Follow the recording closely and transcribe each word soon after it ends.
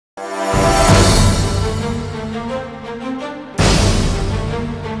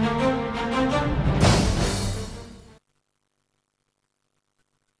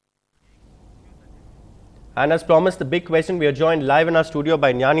And as promised, the big question, we are joined live in our studio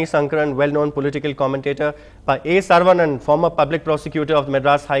by Jnani Sankaran, well-known political commentator, by A. Saravanan, former public prosecutor of the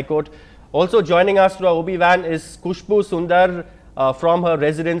Madras High Court. Also joining us through our OB van is Khushbu Sundar from her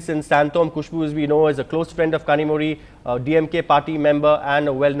residence in Santom. Khushbu, as we know, is a close friend of Kanimuri, DMK party member and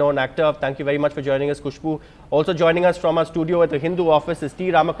a well-known actor. Thank you very much for joining us, Khushbu. Also joining us from our studio at the Hindu office is T.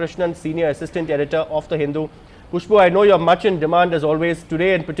 Ramakrishnan, senior assistant editor of the Hindu. Khushbu, I know you're much in demand as always,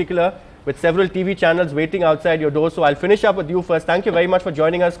 today in particular, with several TV channels waiting outside your door. So I'll finish up with you first. Thank you very much for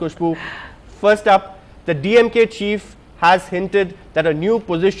joining us, Khushbu. First up, the DMK chief has hinted that a new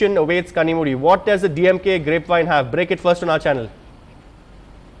position awaits Kanimuri. What does the DMK grapevine have? Break it first on our channel.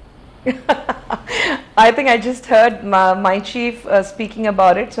 I think I just heard my chief speaking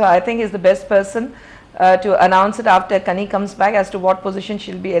about it. So I think he's the best person to announce it after Kani comes back as to what position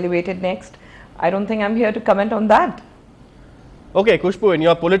she'll be elevated next. I don't think I'm here to comment on that. Okay, Khushbu, in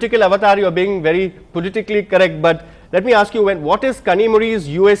your political avatar, you are being very politically correct. But let me ask you, what is Kanimuri's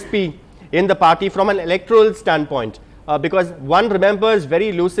USP in the party from an electoral standpoint? Because one remembers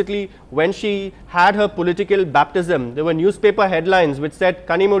very lucidly when she had her political baptism, there were newspaper headlines which said,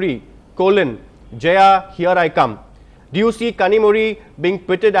 Kanimuri, Jaya, here I come. Do you see Kanimuri being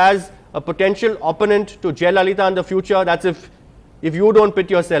pitted as a potential opponent to Jayalalitha in the future? That's if you don't pit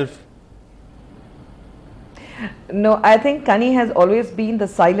yourself. No, I think Kani has always been the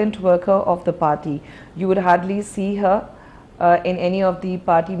silent worker of the party. You would hardly see her in any of the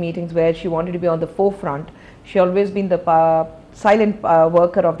party meetings where she wanted to be on the forefront. She always been the silent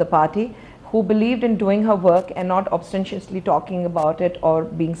worker of the party who believed in doing her work and not obstinately talking about it or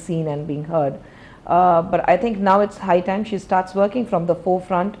being seen and being heard. But I think now it's high time she starts working from the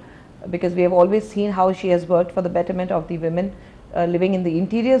forefront, because we have always seen how she has worked for the betterment of the women living in the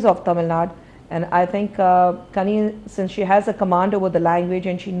interiors of Tamil Nadu. And I think Kani, since she has a command over the language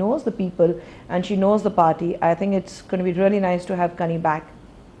and she knows the people and she knows the party, I think it's going to be really nice to have Kani back.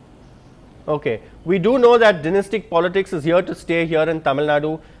 Okay. We do know that dynastic politics is here to stay here in Tamil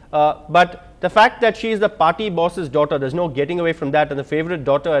Nadu. But the fact that she is the party boss's daughter, there's no getting away from that, and the favorite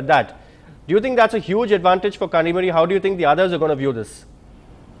daughter at that. Do you think that's a huge advantage for Kanimuri? How do you think the others are going to view this?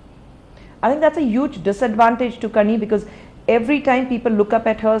 I think that's a huge disadvantage to Kani, because every time people look up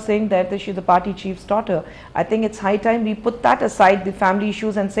at her saying that she's the party chief's daughter, I think it's high time we put that aside, the family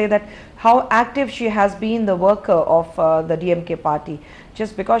issues, and say that how active she has been the worker of the DMK party.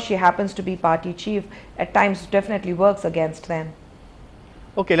 Just because she happens to be party chief, at times definitely works against them.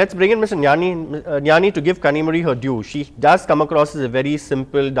 Okay, let's bring in Mr. Jnani to give Kanimuri her due. She does come across as a very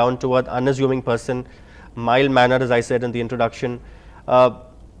simple, down-to-earth, unassuming person, mild-mannered, as I said in the introduction.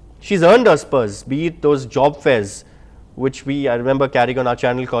 She's earned her spurs, be it those job fairs, which I remember carrying on our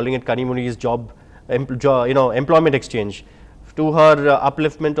channel, calling it Kanimuri's employment exchange, to her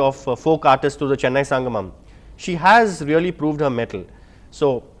upliftment of folk artists to the Chennai Sangamam. She has really proved her mettle.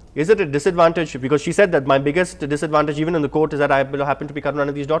 So, is it a disadvantage? Because she said that my biggest disadvantage even in the court is that I happen to be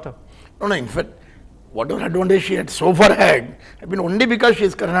Karunanidhi's daughter. No, in fact, whatever advantage she had so far had been only because she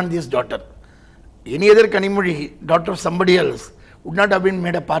is Karunanidhi's daughter. Any other Kanimuri, daughter of somebody else, would not have been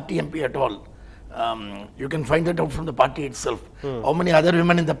made a party MP at all. You can find it out from the party itself. How many other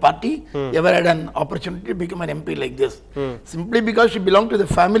women in the party ever had an opportunity to become an MP like this? Simply because she belonged to the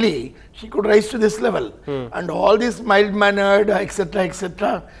family, she could rise to this level. And all these mild-mannered,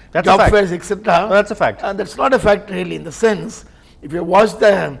 etc., job fairs, etc. No, that's a fact. That's not a fact really, in the sense, if you watch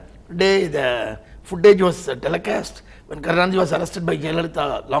the day the footage was telecast, when Karunanidhi was arrested by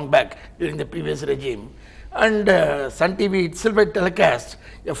Jayalalitha long back during the previous regime, and Sun TV itself had telecast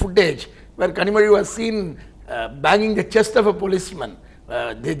a footage where Kanimuri was seen banging the chest of a policeman.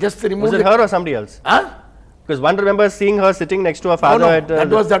 They just removed. Was it her or somebody else? Huh? Because one remembers seeing her sitting next to her father. No,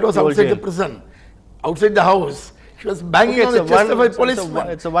 that was outside the prison, outside the house. She was banging on the chest of a policeman.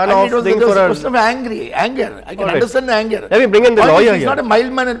 It's a one-off thing for her. It was a question of anger. I can understand the anger. Let me bring in the lawyer here. She's not a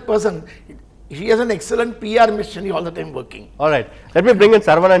mild-mannered person. She has an excellent PR mission all the time working. All right. Let me bring in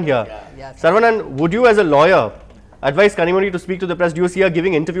Saravanan here. Yeah, Saravanan, would you as a lawyer advise Kanimuri to speak to the press? Do you see her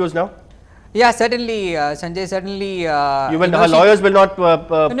giving interviews now? Yeah, certainly, Sanjay, certainly. Her lawyers will not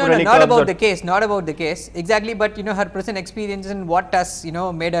put any not about the case, not about the case, exactly, but her present experience and what has,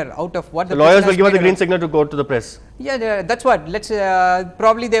 made her out of what the lawyers will give her the green signal to go to the press. Yeah, that's what, let's,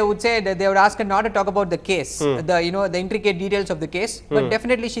 probably they would say that they would ask her not to talk about the case, the intricate details of the case, but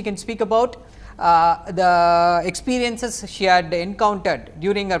definitely she can speak about the experiences she had encountered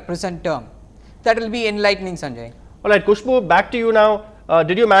during her present term. That will be enlightening, Sanjay. All right, Khushbu, back to you now.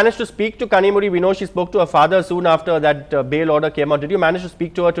 Did you manage to speak to Kanimuri? We know she spoke to her father soon after that bail order came out. Did you manage to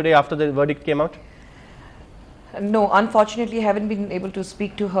speak to her today after the verdict came out? No, unfortunately, I haven't been able to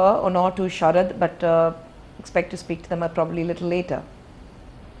speak to her or nor to Sharad, but expect to speak to them probably a little later.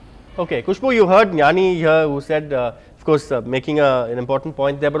 Okay, Kushbu, you heard Jnani here who said, of course, making an important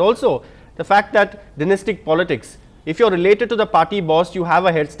point there, but also the fact that dynastic politics, if you're related to the party boss, you have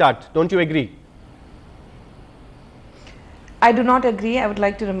a head start. Don't you agree? I do not agree. I would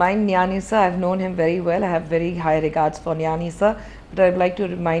like to remind Jnani sir, I've known him very well. I have very high regards for Jnani sir, but I would like to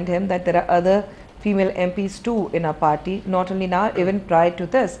remind him that there are other female MPs too in our party, not only now, even prior to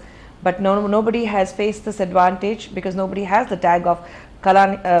this. But nobody has faced this advantage because nobody has the tag of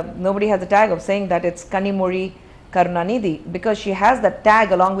nobody has the tag of saying that it's Kanimozhi Karunanidhi, because she has that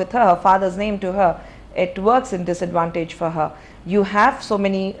tag along with her father's name to her. It works in disadvantage for her. You have so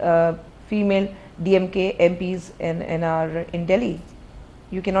many female DMK MPs in Delhi.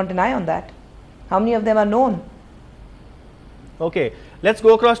 You cannot deny on that. How many of them are known? Okay, let's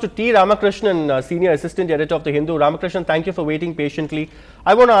go across to T. Ramakrishnan, Senior Assistant Editor of the Hindu. Ramakrishnan, thank you for waiting patiently.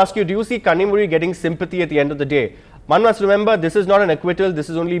 I want to ask you, do you see Kanimozhi getting sympathy at the end of the day? One must remember, this is not an acquittal, this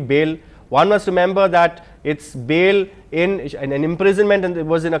is only bail. One must remember that it's bail in an imprisonment, and it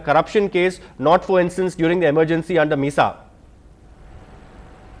was in a corruption case, not for instance during the emergency under MISA.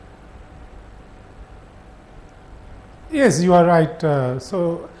 Yes, you are right.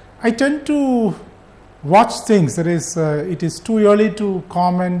 So I tend to watch things. That is, it is too early to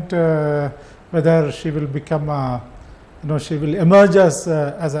comment whether she will become, she will emerge as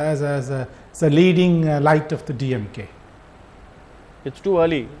a leading light of the DMK. It's too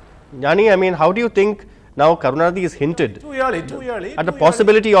early. Jnani, I mean, how do you think now Karunanidhi is hinted Too early. at the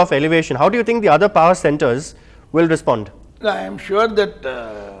possibility of elevation? How do you think the other power centers will respond? I am sure that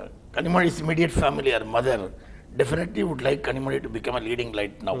Kanimozhi's immediate family, her mother, definitely would like Kanimozhi to become a leading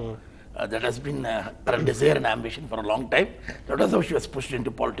light now. That has been her desire and ambition for a long time. That was how she was pushed into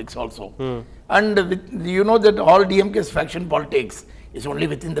politics also. And you know that all DMK's faction politics is only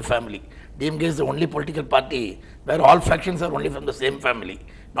within the family. DMK is the only political party where all factions are only from the same family,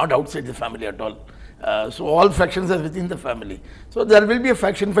 not outside the family at all. So all factions are within the family. So there will be a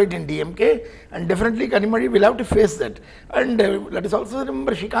faction fight in DMK, and definitely Kanimozhi will have to face that. And let us also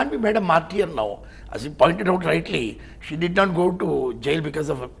remember, she can't be made a martyr now. As you pointed out rightly, she did not go to jail because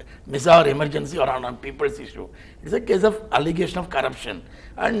of a MISA or emergency or on people's issue. It's a case of allegation of corruption,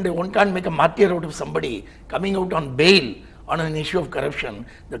 and one can't make a martyr out of somebody coming out on bail on an issue of corruption.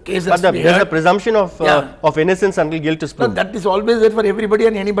 The case has to be there's heard. a presumption of innocence until guilt is No, proved. that is always there for everybody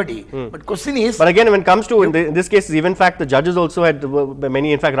and anybody. But question is, But again, when it comes to, in this case, even in fact, the judges also had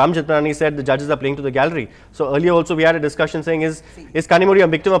many, in fact, Ram Jitnani said the judges are playing to the gallery. So earlier also we had a discussion saying, is Kanimozhi a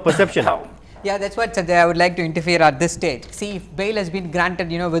victim of perception? Yeah, that's what I would like to interfere at this stage. See, if bail has been granted,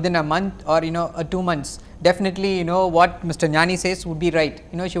 within a month or 2 months, definitely, what Mr. Jnani says would be right.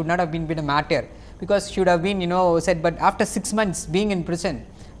 She would not have been a martyr, because she would have been, said, but after 6 months being in prison,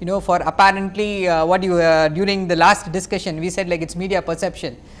 for apparently during the last discussion, we said like it's media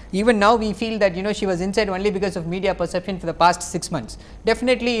perception. Even now we feel that, she was inside only because of media perception for the past 6 months.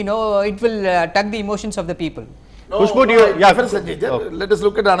 Definitely, it will tug the emotions of the people. Kushbu, let us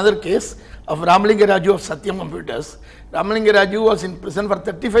look at another case of Ramalinga Raju of Satyam Computers. Ramalinga Raju was in prison for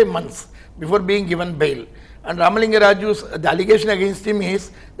 35 months before being given bail. And Ramalinga Raju's, the allegation against him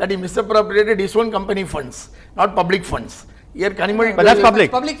is that he misappropriated his own company funds, not public funds. Here Kanimozhi, But that's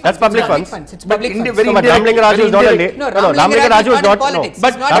public. That's public funds. It's public funds. very No, but indirect- Ramalinga Raju is not a very no, No, Ramalinga Raju is not, politics. no,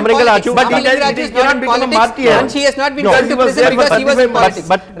 It's not in Ramalinga politics. Raju, Ramalinga Raju is not cannot in become a politics, martyr. and she has not been No, gone to he was prison there for because he was in 35 politics.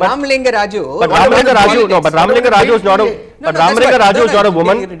 but Ramalinga Raju. But Ramalinga Raju, no, but Ramalinga Raju is not a, No, but no, that's Ramalinga what- Raju no, is not a no,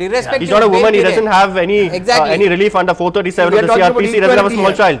 woman. irrespective He's not a of woman. He bail doesn't period. have Exactly. any relief under 437 We of are the talking about CRPC. He doesn't have a equality small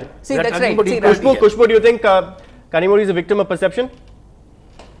here. child. See, We are that's talking right. about See, equality. Kushbu, do you think Kanimozhi is a victim of perception?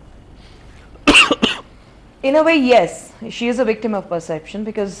 In a way, yes, she is a victim of perception,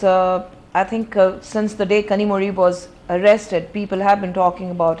 because I think since the day Kanimozhi was arrested, people have been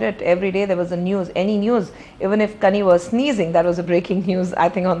talking about it. Every day there was a news, any news, even if Kani was sneezing, that was a breaking news, I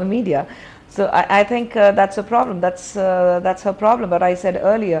think, on the media. So I think that's a problem. That's her problem. But I said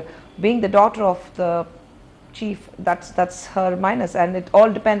earlier, being the daughter of the chief, that's her minus, and it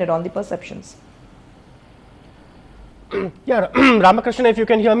all depended on the perceptions. Yeah, Ramakrishnan, if you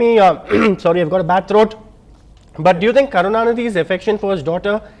can hear me, sorry, I've got a bad throat. But do you think Karunanidhi's affection for his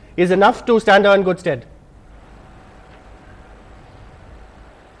daughter is enough to stand her in good stead?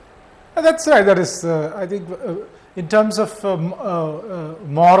 That's right. That is, I think, in terms of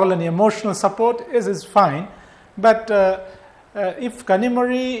moral and emotional support, is fine. But if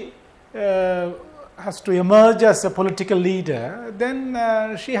Kanimozhi has to emerge as a political leader,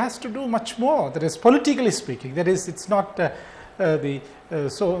 then she has to do much more. That is, politically speaking. That is, it's not the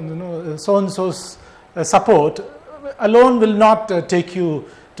so and so's support alone will not take you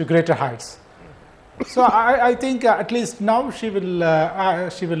to greater heights. So I think at least now she will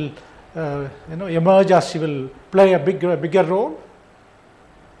emerge as she will play a bigger role.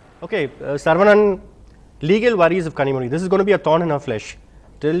 Okay, Saravanan, legal worries of Kanimozhi. This is going to be a thorn in her flesh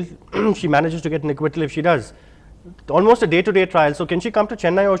till she manages to get an acquittal if she does. Almost a day-to-day trial. So can she come to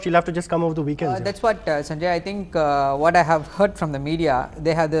Chennai or she'll have to just come over the weekends? That's what Sanjay, I think what I have heard from the media,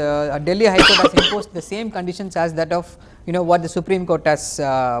 they have the Delhi High Court has imposed the same conditions as that of what the Supreme Court has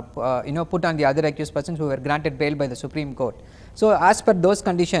put on the other accused persons who were granted bail by the Supreme Court. So as per those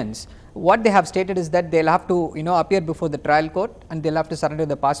conditions, what they have stated is that they'll have to appear before the trial court and they'll have to surrender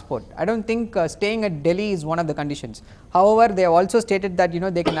the passport. I don't think staying at Delhi is one of the conditions. However, they have also stated that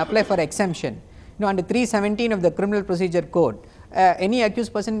they can apply for exemption. Under 317 of the Criminal Procedure Code, any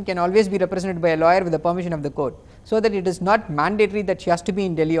accused person can always be represented by a lawyer with the permission of the court, so that it is not mandatory that she has to be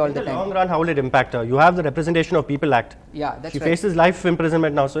in Delhi all the time. In the long run, how will it impact her? You have the Representation of People Act. Yeah, that's she right. faces life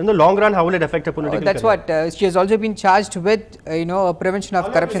imprisonment now. So in the long run, how will it affect her political that's career? what she has also been charged with How prevention of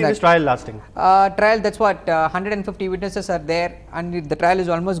long corruption. Is this trial lasting? Trial, that's what 150 witnesses are there, and the trial is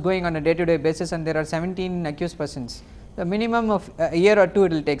almost going on a day-to-day basis, and there are 17 accused persons. The minimum of a year or two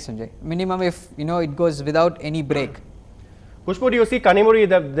it will take, Sanjay. Minimum if it goes without any break. Kushbu, do you see Kanimozhi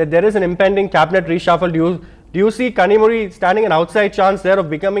that there is an impending cabinet reshuffle? Do you see Kanimozhi standing an outside chance there of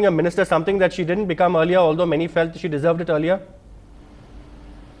becoming a minister, something that she didn't become earlier, although many felt she deserved it earlier?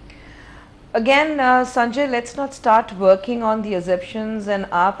 Again, Sanjay, let's not start working on the assumptions and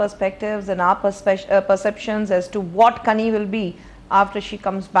our perspectives and our perceptions as to what Kani will be after she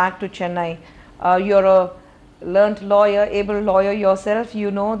comes back to Chennai. You're a learnt lawyer, able lawyer yourself,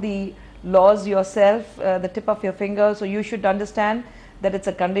 you know the laws yourself, the tip of your finger, so you should understand that it's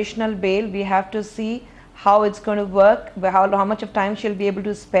a conditional bail. We have to see how it's going to work, how much of time she'll be able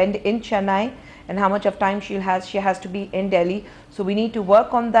to spend in Chennai and how much of time she has to be in Delhi. So we need to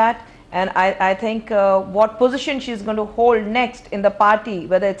work on that, and I think what position she's going to hold next in the party,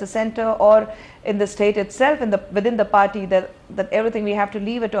 whether it's a center or in the state itself, within the party, that everything we have to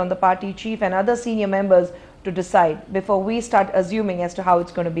leave it on the party chief and other senior members to decide before we start assuming as to how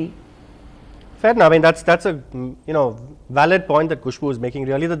it's going to be. Fair enough. I mean, that's a valid point that Kushbu is making,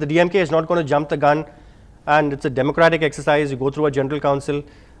 really, that the DMK is not going to jump the gun, and it's a democratic exercise. You go through a general council.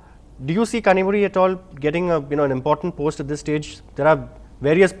 Do you see Kanimozhi at all getting an important post at this stage? There are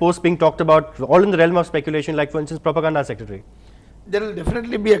various posts being talked about, all in the realm of speculation, like for instance propaganda secretary. There will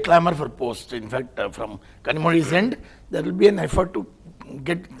definitely be a clamor for posts. In fact, from Kanimozhi's end, there will be an effort to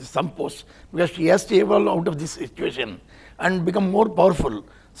get some posts, because she has to evolve out of this situation and become more powerful,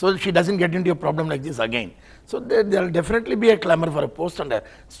 so she doesn't get into a problem like this again. So there will definitely be a clamor for a post and a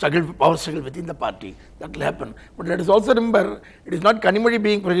power struggle within the party. That will happen. But let us also remember, it is not Kanimozhi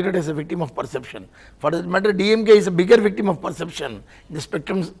being projected as a victim of perception. For that matter, DMK is a bigger victim of perception in the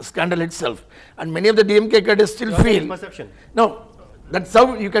Spectrum scandal itself, and many of the DMK cadres still feel perception. No, that's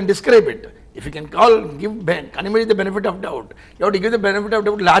how you can describe it. If you can give Kanimozhi the benefit of doubt, you have to give the benefit of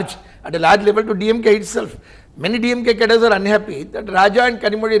doubt at a large level to DMK itself. Many DMK cadres are unhappy that Raja and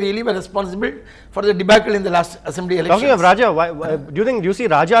Kanimozhi really were responsible for the debacle in the last assembly elections. Talking of Raja, do you see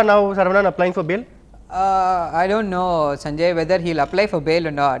Raja now, Saravanan, applying for bail? I don't know, Sanjay, whether he'll apply for bail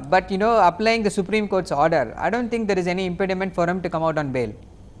or not. But applying the Supreme Court's order, I don't think there is any impediment for him to come out on bail,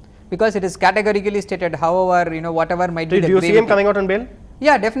 because it is categorically stated. However, whatever might be the gravity. Do you see him coming out on bail?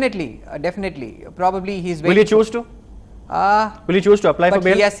 Yeah, definitely, definitely. Probably he's. Will he choose to? Will he choose to apply for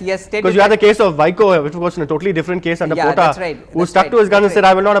bail? Yes, because you had the case of Vaiko, which was in a totally different case under Pota, that's right, who stuck to his gun and said,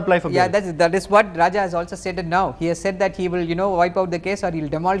 I will not apply for bail. Yeah, that is what Raja has also stated now. He has said that he will, wipe out the case, or he'll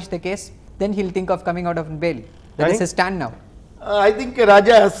demolish the case, then he'll think of coming out of bail. That is his stand now. I think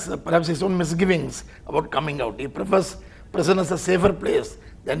Raja has perhaps his own misgivings about coming out. He prefers prison as a safer place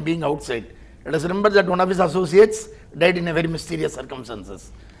than being outside. Let us remember that one of his associates died in a very mysterious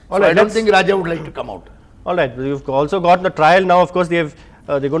circumstances. So I don't think Raja would like to come out. All right, you've also got the trial now. Of course, they're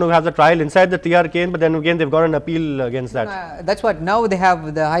going to have the trial inside the TRK, but then again they've got an appeal against that. That's what now they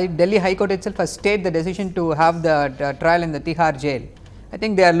have. The Delhi High Court itself has stayed the decision to have the trial in the Tihar jail. I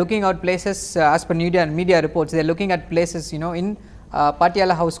think they are looking out places as per media reports. They are looking at places, in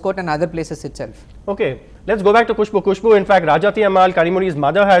Patiala House Court and other places itself. Okay, let's go back to Kushbu. Kushbu, in fact, Rajati Amal, Kanimozhi's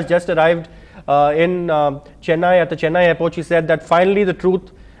mother, has just arrived in Chennai, at the Chennai airport. She said that finally the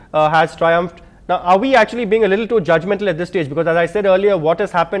truth has triumphed. Now, are we actually being a little too judgmental at this stage? Because as I said earlier, what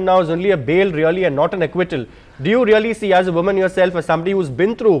has happened now is only a bail really and not an acquittal. Do you really see, as a woman yourself, as somebody who's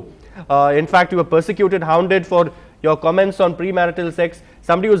been through, in fact, you were persecuted, hounded for your comments on premarital sex,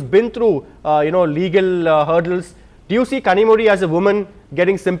 somebody who's been through, legal hurdles, do you see Kanimozhi as a woman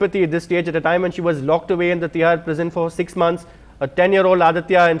getting sympathy at this stage, at a time when she was locked away in the Tihar prison for 6 months, a 10-year-old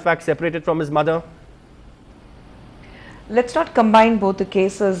Aditya, in fact, separated from his mother? Let's not combine both the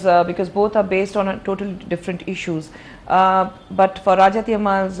cases because both are based on totally different issues. But for Rajati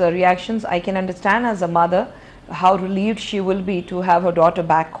Ammal's reactions, I can understand as a mother how relieved she will be to have her daughter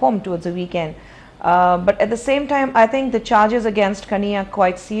back home towards the weekend. But at the same time, I think the charges against Kani are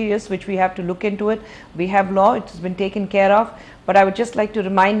quite serious, which we have to look into it. We have law, it has been taken care of. But I would just like to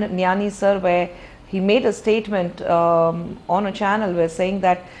remind Nyani sir, where he made a statement on a channel where saying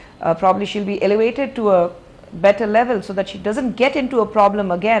that probably she'll be elevated to a better level so that she doesn't get into a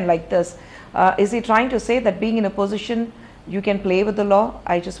problem again like this. Is he trying to say that being in a position you can play with the law?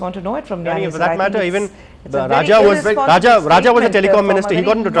 I just want to know it from Nyani. For that matter, even Raja was a telecom minister. He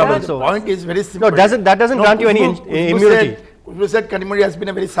got into trouble. So the point is very simple. No, that doesn't grant you any immunity. Kushbu said Kanimozhi has been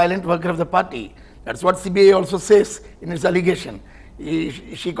a very silent worker of the party. That's what CBI also says in its allegation.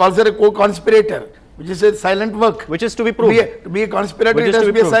 She calls her a co-conspirator, which is a silent work. Which is to be proved. To be a conspirator, it has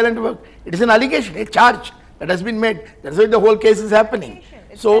to be a silent work. It is an allegation, a charge that has been made. That's why the whole case is happening.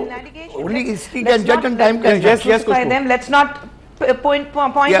 So only history can judge and time can judge. Yes, them. Let's not point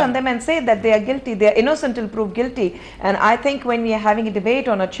on them and say that they are guilty. They are innocent till proved guilty. And I think when we are having a debate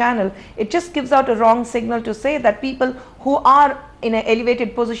on a channel, it just gives out a wrong signal to say that people who are in an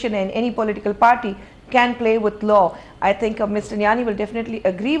elevated position in any political party can play with law. I think Mr. Nyani will definitely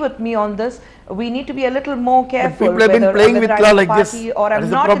agree with me on this. We need to be a little more careful. People have been playing with law like this. Or I'm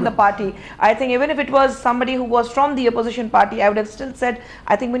not in the party. I think even if it was somebody who was from the opposition party, I would have still said,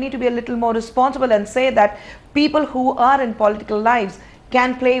 I think we need to be a little more responsible and say that people who are in political lives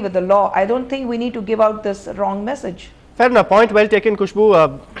can play with the law. I don't think we need to give out this wrong message. Fair enough. Point well taken,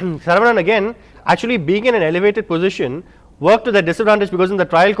 Kushbu. Saravanan, again, actually being in an elevated position worked to their disadvantage because in the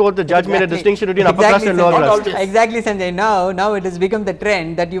trial court the judge made a distinction between upper caste and lower caste. Exactly, Sanjay. Now it has become the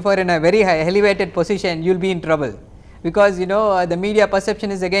trend that if you are in a very elevated position, you will be in trouble. Because the media perception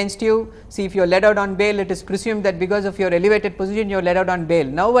is against you. See, if you are let out on bail, it is presumed that because of your elevated position, you are let out on bail.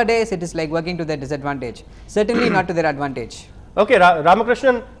 Nowadays, it is like working to their disadvantage. Certainly not to their advantage. Okay,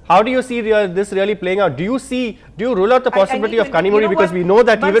 Ramakrishnan, how do you see this really playing out? Do you rule out the possibility of Kanimozhi, because we know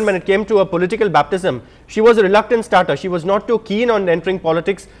that even when it came to a political baptism, she was a reluctant starter. She was not too keen on entering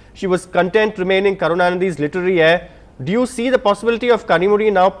politics. She was content remaining Karunanidhi's literary heir. Do you see the possibility of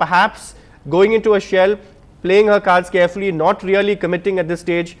Kanimozhi now perhaps going into a shell, playing her cards carefully, not really committing at this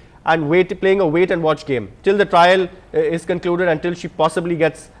stage, and playing a wait and watch game till the trial is concluded, until she possibly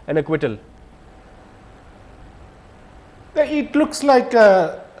gets an acquittal? It looks like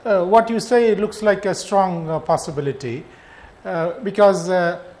what you say. It looks like a strong possibility because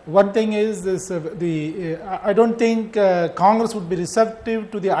one thing is this: I don't think Congress would be receptive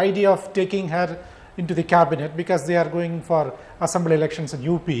to the idea of taking her into the cabinet, because they are going for assembly elections in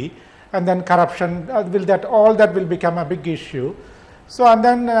UP, and then corruption. All that will become a big issue. So, and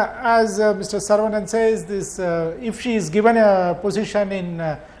then as Mr. Saravanan says, this if she is given a position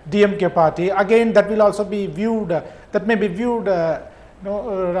in DMK party, again that will also be viewed, that may be viewed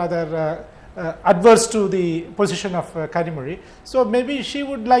rather adverse to the position of Kanimozhi. So maybe she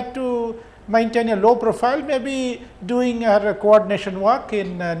would like to maintain a low profile, maybe doing her coordination work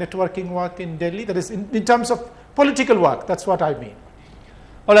in networking work in Delhi, that is in terms of political work. That's what I mean.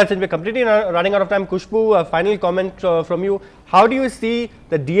 All right, since we're completely running out of time, Kushbu, a final comment from you. How do you see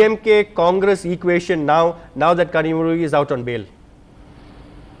the DMK Congress equation now that Kanimozhi is out on bail?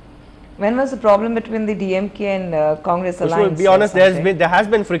 When was the problem between the DMK and Congress alliance? To be honest, there has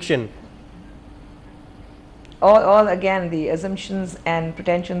been friction. All again the assumptions and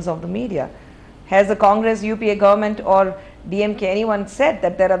pretensions of the media. Has the Congress, UPA government or DMK, anyone said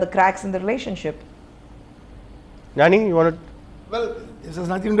that there are the cracks in the relationship? Nyani, you want to? Well, this has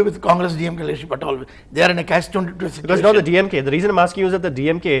nothing to do with Congress DMK relationship at all. They are in a catch-22 situation. Because now the DMK, the reason I'm asking you is that the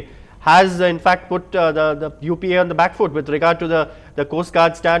DMK has in fact put the UPA on the back foot with regard to the Coast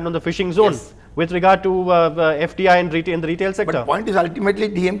Guard stand on the fishing zone, yes, with regard to FDI in the retail sector. But the point is, ultimately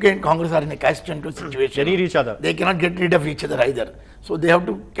DMK and Congress are in a catch-22 situation. They need each other. They cannot get rid of each other either. So they have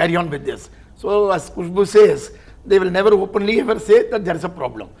to carry on with this. So as Kushbu says, they will never openly ever say that there is a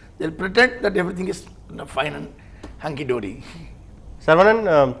problem. They will pretend that everything is fine and hunky-dory.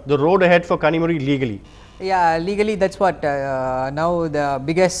 Saravanan, the road ahead for Kanimozhi legally. Yeah, legally that's what now the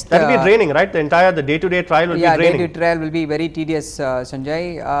biggest. That will be draining, right? The day-to-day trial will be draining. Yeah, day-to-day trial will be very tedious,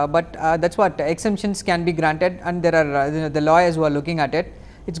 Sanjay. But that's what exemptions can be granted, and there are the lawyers who are looking at it.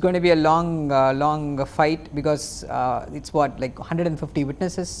 It's going to be a long fight, because it's what, like 150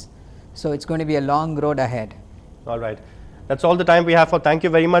 witnesses. So it's going to be a long road ahead. All right. That's all the time we have for. Thank you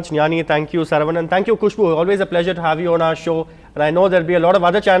very much, Jnani. Thank you, Saravanan. Thank you, Kushbu. Always a pleasure to have you on our show. And I know there'll be a lot of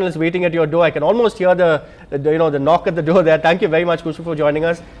other channels waiting at your door. I can almost hear the knock at the door there. Thank you very much, Kushbu, for joining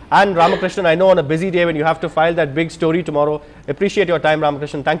us. And Ramakrishnan, I know on a busy day when you have to file that big story tomorrow. Appreciate your time,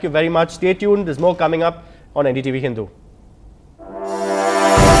 Ramakrishnan. Thank you very much. Stay tuned. There's more coming up on NDTV Hindu.